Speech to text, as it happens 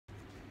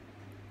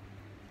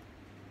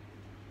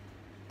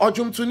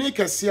Ojumtuni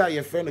Kasia,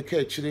 your friend, a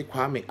Keyire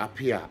Kwame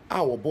Appiah,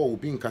 our ball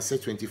being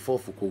cassette 24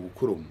 for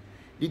Kurum.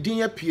 The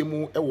dinner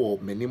PMO ewo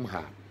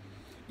menimha.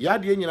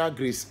 Yadi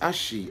Grace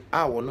Ashi,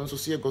 our non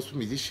social gospel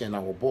musician,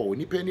 our ball,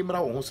 ni penny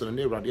mra or Honson and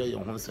Radia,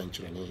 your Hon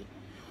Century.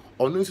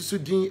 Or no so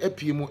din a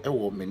PMO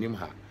ewo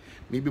menimha.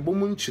 Maybe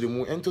Bomun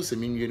Chirimu ento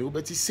seminu,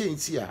 but he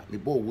saints here, me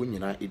ball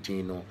winina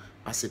edino,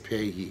 as a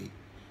pay ye.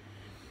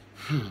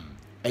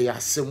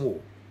 Semo.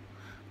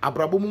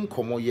 Abrabomun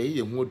komo ye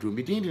who drew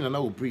me din and I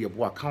will bring a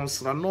boy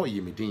counselor no ye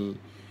me din.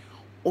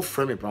 O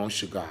frame brown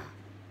sugar,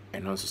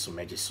 and also some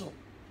magic so.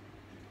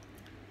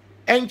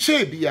 And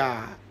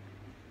Chabia,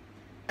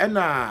 and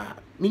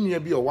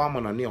minya be a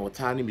woman or near or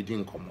tiny me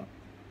din komo.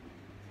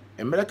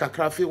 America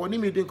crafty, when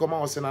me din come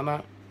out,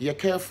 Nana, ye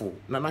careful,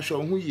 Nana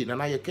show who ye,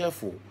 Nana ye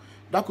careful.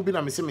 That could be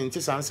na missing in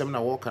Tessa and Semna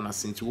walk and a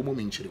sent to woman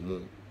in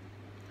Chirimu.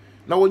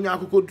 Now when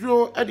you could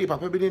draw Eddie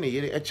Papa been a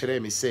year at Chere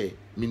me say,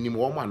 minim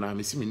woman, I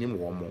miss minim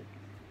woman.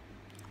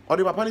 Or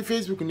the Papa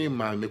Facebook name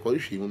my make or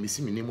she will miss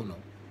minimuno.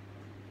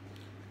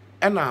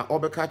 And now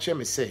Obaa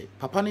me say,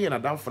 Papa ni and a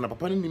down for a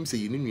papa name say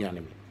you knew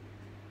enemy.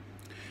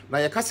 Now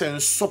your cousin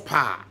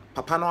sopa,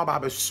 Papa no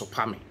about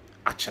sopa me,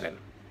 a cheren.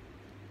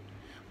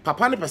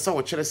 Papa ni pesa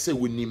or chere say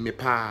we need me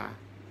pa.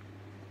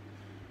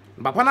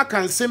 Papa na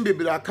kan sembe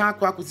bi aka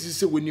kwa kwati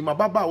se woni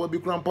mababa wa bi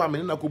krampa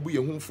me na kobu ye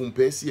hu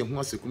mfumpa si ye hu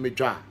asekume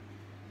dwa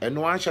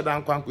eno anhya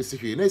dan kwa kwasi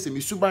hwe na ese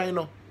mi suban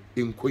no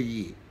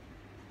enkoyi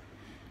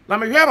na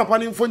me hwe papa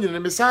ni mfo nyine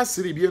me sa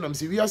siri bi no me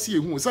se wi ase ye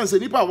hu sanse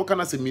nipa a wo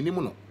kana se minim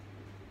no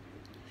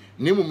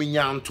nemu me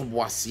nya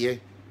ntobo ase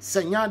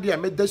se nya de a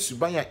meda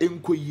suban a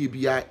enkoyi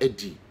bia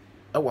edi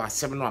e wa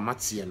asem no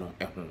amate no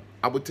eho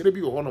abotere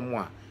bi wo ho no mo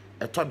a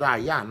etoda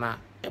ya na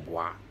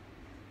eboa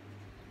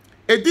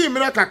Edi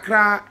mira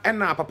kakra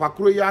ena papa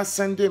kro ya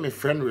send me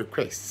friend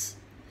requests.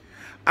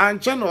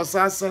 And channel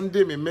sa send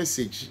me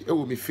message e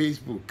wo me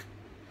Facebook.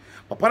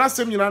 Papa na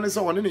sem nyina ne se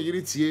woni ne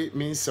yiri tie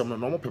me nsem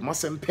no mo pema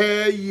sem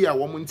pa yi a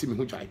wo mo ntimi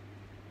hu jai.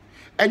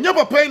 Enye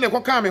papa ne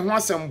koka me ho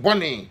asem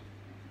bone.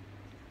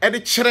 E de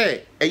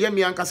kire eye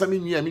me ankasa me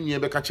nua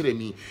be ka kire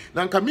mi.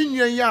 Na nka me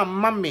nua ya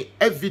amma me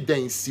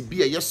evidence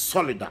bi eye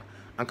solid.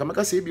 Anka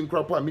meka se bi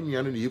nkra po a me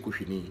nua no ne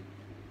yekohwini.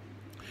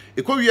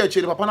 Eko wi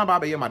achi papa na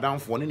baba ye madam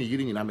fo ne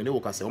yiri nyina me ne wo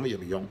kase o me ye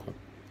me yonko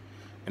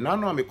na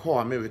no me call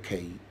America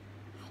yi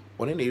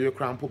one ne yiri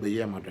krampo be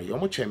ye madam ye o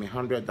mo che me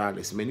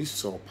 $100 me ni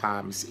so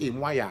pa me say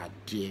mo ya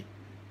ade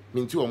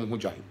me nti o mo hu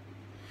jai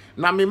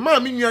na me ma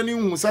me nua ni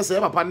hu sase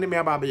papa ne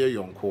me baba ye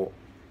yonko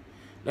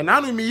na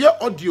no me ye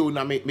audio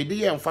na me de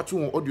ye mfato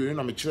hu audio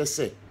na me kire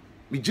se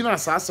me gina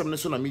asasem ne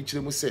so na me kire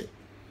mu se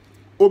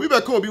obi be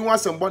ka obi hu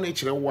asem bo na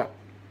kire wo a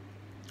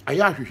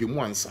aya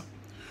ahwehwemu ansa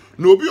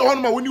no obi on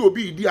ma woni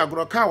obi di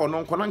agro ka wo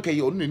no nkona nka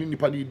ye onu ni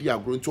nipa ni di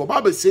agro nti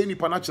oba ba sei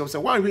nipa na kire se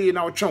wan hwe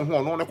na wo twen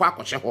ho no ne kwa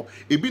akɔhye ho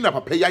ebi na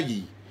papa ya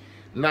yi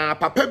na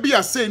papa bi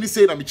a sei ni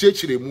sei na me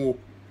kyekire mu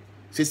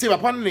sei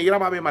papa ne yira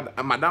ba be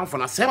madam fo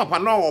na sei papa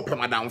no wo pe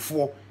madam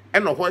fo e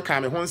no ho ka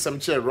me ho nsɛm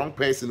kyerɛ wrong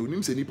person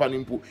onim se nipa ni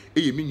mpo e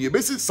ye minua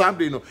besi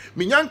sabre no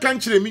minya nka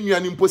nkyerɛ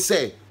minua ni mpo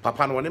sei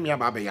papa no ne me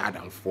aba be ya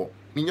adam fo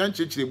minya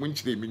nkyerɛ mu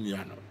nkyerɛ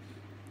minua no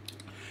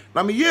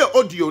na me ye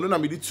audio no na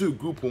me di two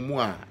group mu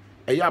a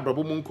eya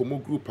abrabo mu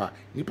nkomo group a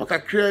nipa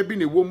kakra bi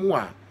ne wo mu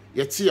a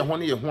yete ye ho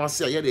ne ye ho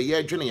ase a ye de ye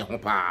adwene ye ho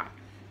pa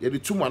ye de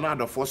tuma na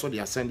adofo so de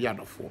asende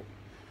adofo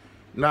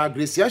na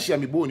Grace Asia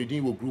me bo ni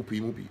din wo group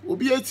yi mu bi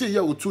obi etie ye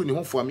otu ni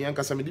ho fo me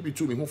ankasa me de bi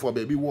tu mi ho fo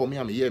ba bi wo me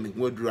am ye me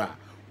ho aduru a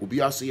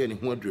obi aso ye ne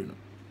ho aduru no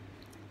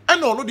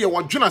ena ono de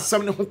wo dwena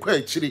asem ne ho kwa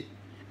akire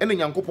ena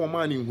Nyankopon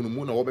ma ne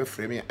hunumu na wo be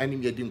frɛ me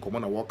anim ye di nkomo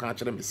na wo ka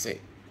akire me se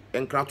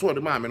enkrato de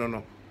ma me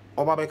no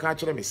oba be ka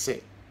akire me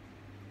se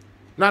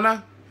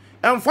nana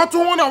Emfato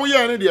ho na wo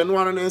ye ne de no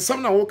ano ne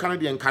nsam na wo kan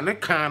de nka ne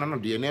kan no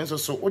de ne nso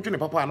so odwene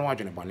papa na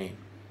wadwene bone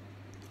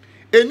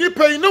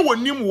enipa yi na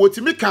wonim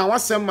wotimi kan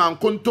wasem man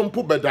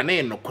kontompo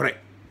bedane no kore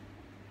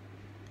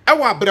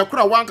ewa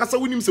abrekora wankasa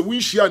wonim se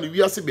wunhia ne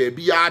wiase ba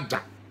bia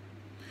ada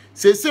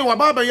sese wa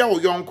baba ya wo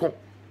yonko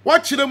wa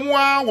kire mu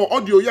a wo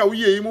audio ya wo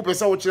ye yi mu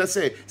pesa wo kire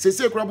se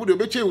sese kura bu de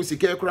obeche wo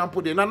sika kura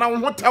mpo de na na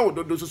wo tawo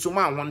dodo susu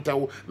ma ho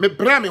ntawo me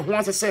bra me ho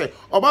ase se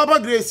obaba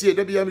Grace ye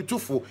de bia me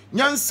tufo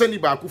nyansa ni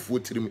ba akofo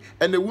tirim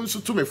ene wo nsu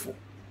tumefo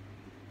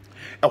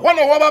e ho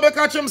na wo baba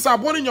ka chim sa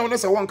boni nyawo ne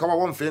se won ka wa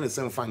won fe ne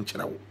se mfa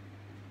nkire wo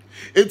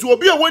etu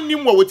obi a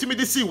wonim wa wotimi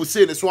de si wo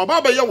se ne so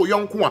obaba ya wo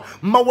yonko a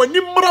ma wani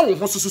mra wo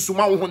ho susu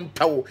ma wo ho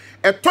ntawo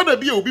e to da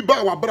bia obi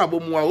ba wa brabo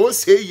mu a o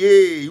se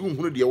ye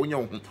nhunu de wo nya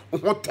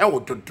ho tawo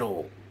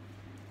dodo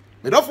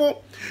Medofo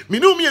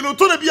minu mi no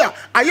to na bia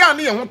aya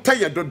ne ye ho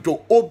taye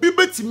dodo obi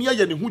betimi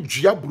aye ne ho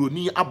dua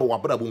broni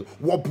abawa brabo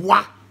wo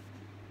boa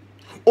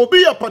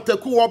obi ya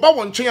pataku wo ba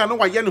won chen ya no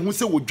waye ne ho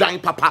se wo dwan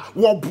papa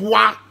wo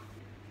boa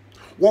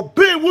wo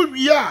be wo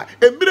wi a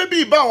emire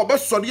bi ba wo be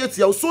sori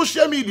atia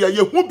social media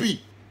ye hu bi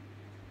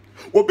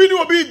obi ni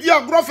obi di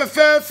agro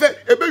fefefe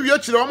ebe wi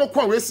akire wo mo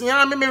kwa we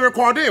sia me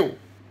record e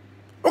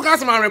o ka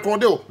se ma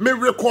record e me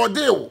record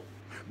e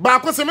ba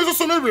ko se me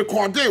so me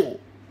record e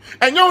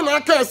enyo na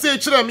aka se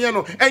kire me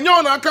no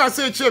enyo na aka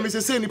se kire me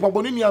se nipa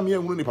boni ni ame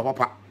ehunu nipa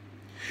papa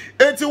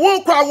enti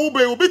wo kwa wo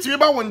be obetimi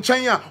ba wo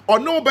nchen a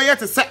ono be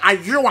yete se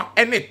ayewa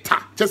ene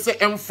ta che se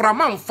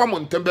emframa mfam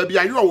ntamba bi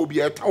ayewa wo bi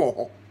eta wo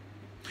ho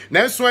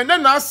nanso ene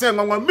na ase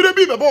nwanwa mire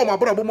bi beba wo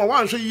mabrabo mo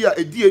wanhwe yi a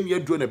edi ani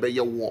aduro na be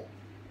ye wo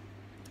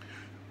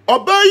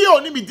obaye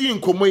oni mi di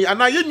nkomo yi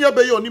ana ye nua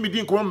be ye oni mi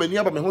di nkomo mani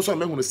aba me ho so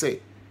me hunu se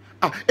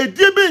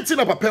edie be nti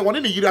na papa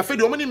woni ne yiri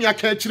afede o mo ne mi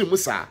aka akire mu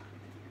saa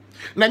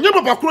na nye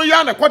papa kro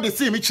ya na kwade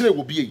se mi kire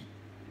wo bie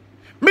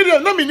me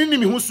na me ni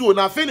mi ho so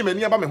na afi ne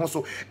mani aba me ho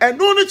so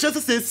eno no kire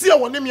se si a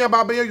woni mi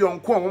aba be ye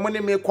yonko o mo ne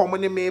me ko mo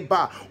ne me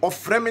ba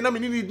ofre me na me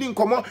ni di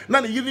nkomo na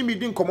ne yiri mi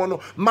di nkomo no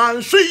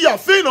man hwe yi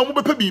afi na mo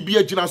be pa bibi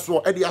agina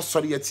so e de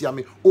asori atia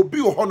me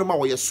obi wo ho no ma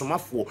wo ye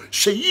somafo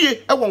hwe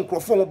yie e won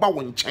krofo mo ba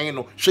wo nchen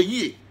no hwe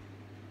yie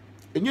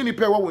enye ni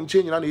pe wa wo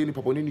nchen nyina na ye ni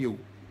papa ni ni o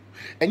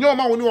enye o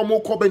ma woni o mo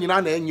ko ba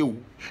nyina na enye o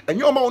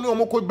enye o ma woni o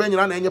mo ko ba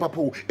nyina na enye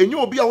papa o enye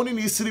obi a woni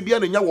ni isiri bia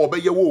na nya wo ba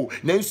ye wo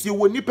na nsu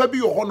wo nipa bi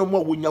ho no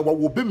mo wo nya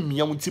wo be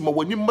mmia nti ma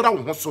woni mra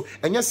wo ho so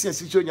enye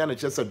siasi kire nya na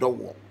kire se do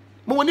wo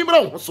ma woni mra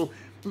wo ho so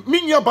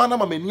minya ba na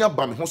ma mani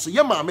aba me ho so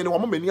ye ma me ne wo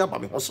ma mani aba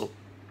me ho so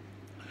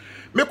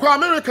me kwa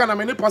America na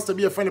me ne pastor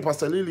bi e friend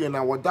pastor Lillian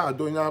na wo da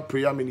adonya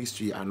prayer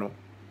ministry ano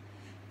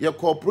ye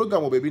ko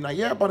program obabi na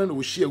ye ba na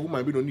wo share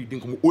woman bi no need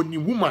nkomo oni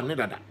woman ne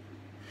dada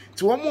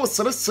ti wo mo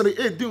sere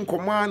di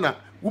nkoma na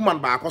woman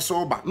ba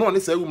akoso ba no ne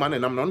say woman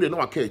nam na no de no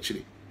aka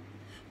akire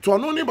to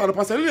no ni ba no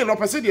pastor Lillian no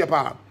pese de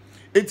pa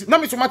enti na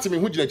me so mate me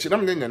hu gina akire na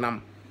me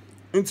nyanam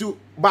enti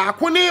ba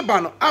ko ne ba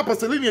no a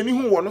pastor Lillian ni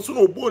hu wo no so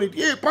no obo ni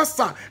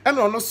pastor e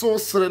no so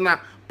sere na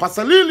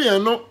pastor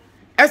Lillian no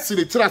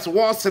esiri tiras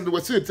wo sere de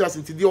wasiri tiras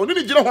enti de oni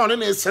ni gina ho no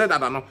ne sere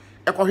dada no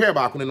e ko hwe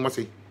ba ko ne no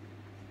sei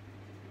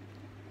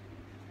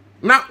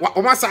na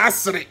o ma sa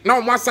asere na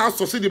o ma sa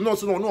so se dim no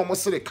so no o mo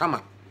sere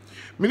kama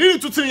minini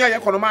tutin ya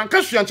yekono man ka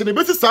hwe anche ne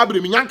beti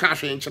sabre mi nyanka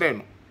hwe nkyere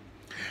no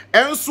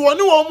enso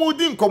oni wo mu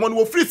di nkomo no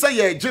wo free say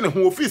ye gye ne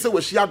ho wo free say wo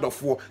hia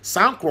adofo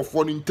san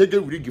krofo no ntege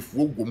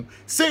wirigifo ogum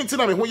senti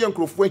na me ho ye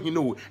nkrofo ahi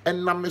no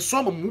enna me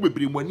so mu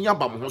bebre mu ani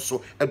aba mo ho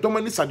so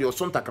edoma ni sade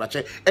oso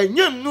ntakrache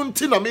enye nnu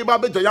nti na me ba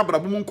beja ya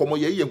brabo mu nkomo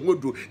ye ho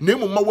odu na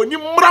emu ma woni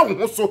mra wo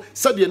ho so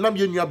sade nam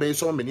ye nua be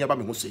so me ni aba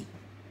me ho sei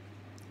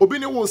obi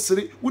ne wo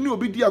sere woni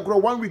obi di agro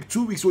 1 week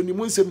 2 weeks oni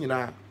mu nsem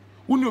nyina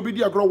woni obi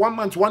di agro 1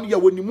 month 1 year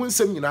woni mu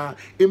nsem nyina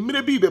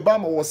emire bi beba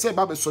ma wo se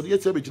ba be sori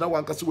etia be gina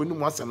wankase woni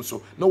mu asem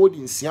so na wodi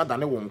nsia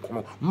dane wo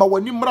nkomo ma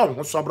woni mra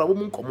wo so abrabo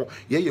mu nkomo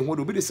ye ho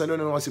obi de sane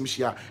no asem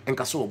hia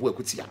enkase wo bo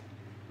akutia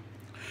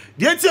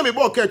de etia me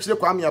bo ka akire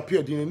Kwame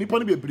Appiah din nipa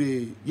no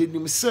bebre ye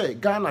nim se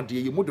Ghana de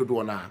ye mu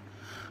dodo na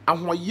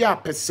ahoye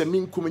apesemi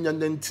nkomnya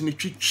nantini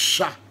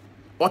twitwa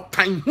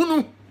otan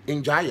hunu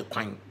enja ye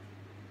kwan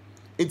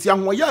enti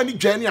ahoye ani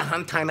dwane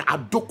ahantan na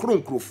adokro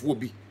nkrofo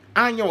bi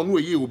anya ono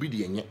ye obi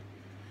de enye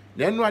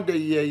na enu ade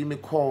ye me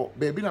call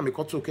baby na me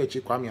koto ka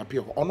echi Kwame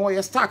Appiah ono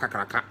ye star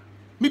kakraka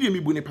me de me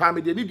bu ni pa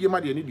me de ni die ma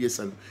de ni die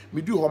sen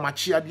me du ho ma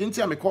chia de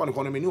enti me call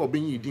no me ni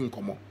obenyi di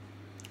nkomo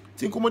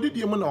ti nkomo de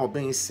die mu na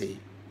oben se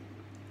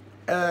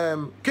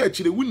ka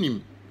echi de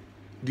wunim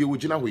de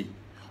wogina hoyi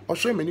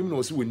ohwe manim na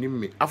osi wonim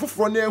me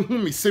afoforo na ehu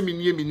me semi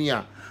ni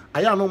a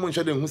aya no mo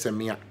nche de hu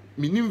semia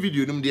minim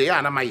video nim de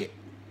ya na maye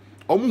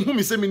omu hu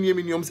me semi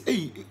ni om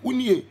say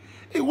unie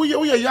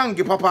we young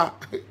papa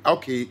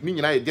okay ni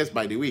nyina just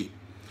by the way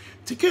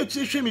ticket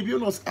hwe me bi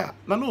no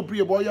na no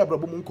obre boy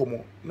abrabo mu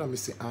nkomo na me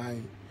say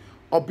ai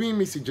obin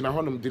mi si gina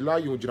honum de la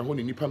yo gina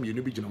honu nipa me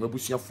no bi gina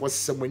wabusuafo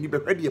sesem ani be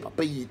hwede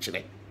papa yi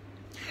kire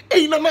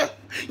nana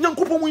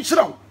nyankopɔ mu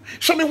nhyira wo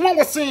hwe me ho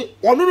wɔsen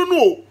ɔno no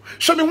no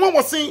hwe me ho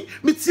wɔsen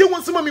metie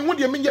won sema me ho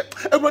de menye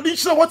awurade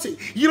nhyira wote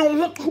yire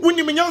wo ho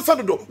woni me nyansa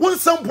dodo won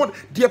sampod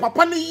de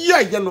papa ne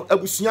ye no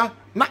abusua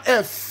na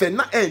efe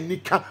na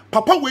anika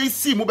papa we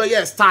si mu be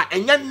ye star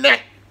enye ne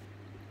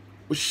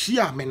o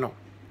hia me no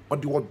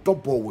ɔde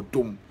wɔdɔbɔ wo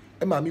dom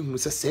e ma me hunu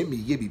sɛ me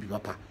ye bibi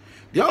papa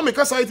de a me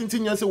ka sai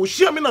tintin nyansa wo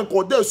hia me na nka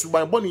ɔda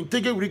suban bɔ ne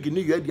ntege wirigi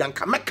ne yɛ de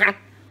anka meka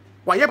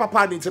waye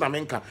papa de ntina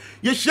menka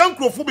ye hia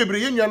nkrofo bebre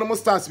ye nuanom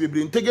stars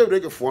bebre ntege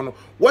regefo no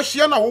wo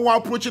hia na wo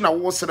approach na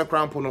wo sere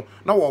krampo no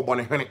na wo bɔ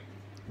ne hwene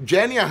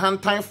Jenny a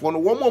hand time for no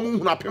one more moon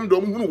apem do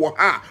mu wo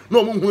ha na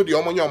omu hu de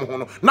omo nyom ho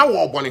no na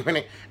wo bɔ ne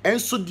hwene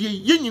enso de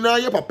ye nyina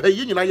ye papa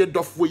ye nyina ye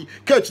dɔfo yi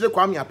ka kire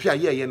Kwame Appiah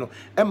ye no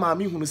e ma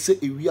me hunu se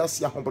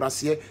ewiase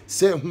ahobrase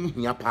se hu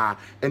hia pa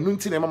enu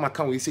nti na mama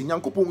kan we se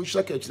nyankopɔ hu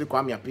hira ka kire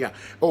Kwame Appiah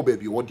o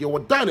baby wo de wo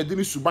da na de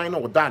ni suban na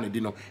wo da na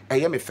de no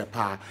eye me fe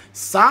pa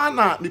saa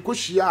na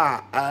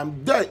mikohia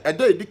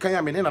da di kan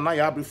ya me na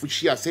ya abrefo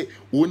hia se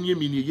onye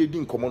mi ne ye di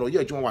nkomo no ye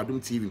adwuma wa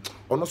Adom TV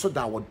ono so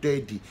da wo da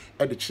di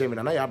e de kire me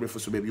na ya abrefo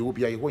so baby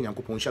obi aye ho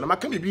nyankopon hia na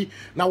maka bibi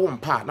na wo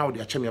mpa na wo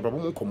de akyem abrabo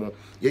mu nkomo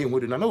ye ho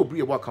de na obi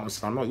ye bo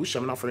account na no wo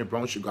hyem na for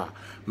brown sugar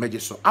meje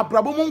so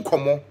abrabo mu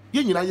nkomo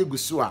ye nyina ye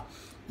gusu a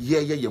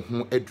ye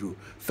ho aduru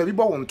fa bi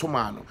bo wo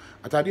ntoma no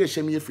atade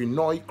hyem ye free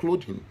noi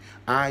clothing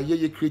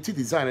ye creative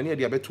design na ye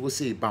de abeto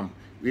say bam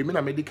we me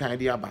na medical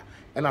de aba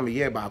na me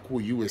ye ba ko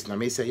US na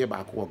me say ye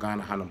ba ko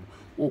Ghana hanom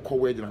wo ko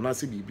we de na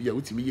se bibi a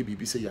utimi ye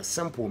bibi say ya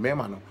simple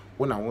mema no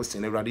wo na wo se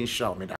na radin show me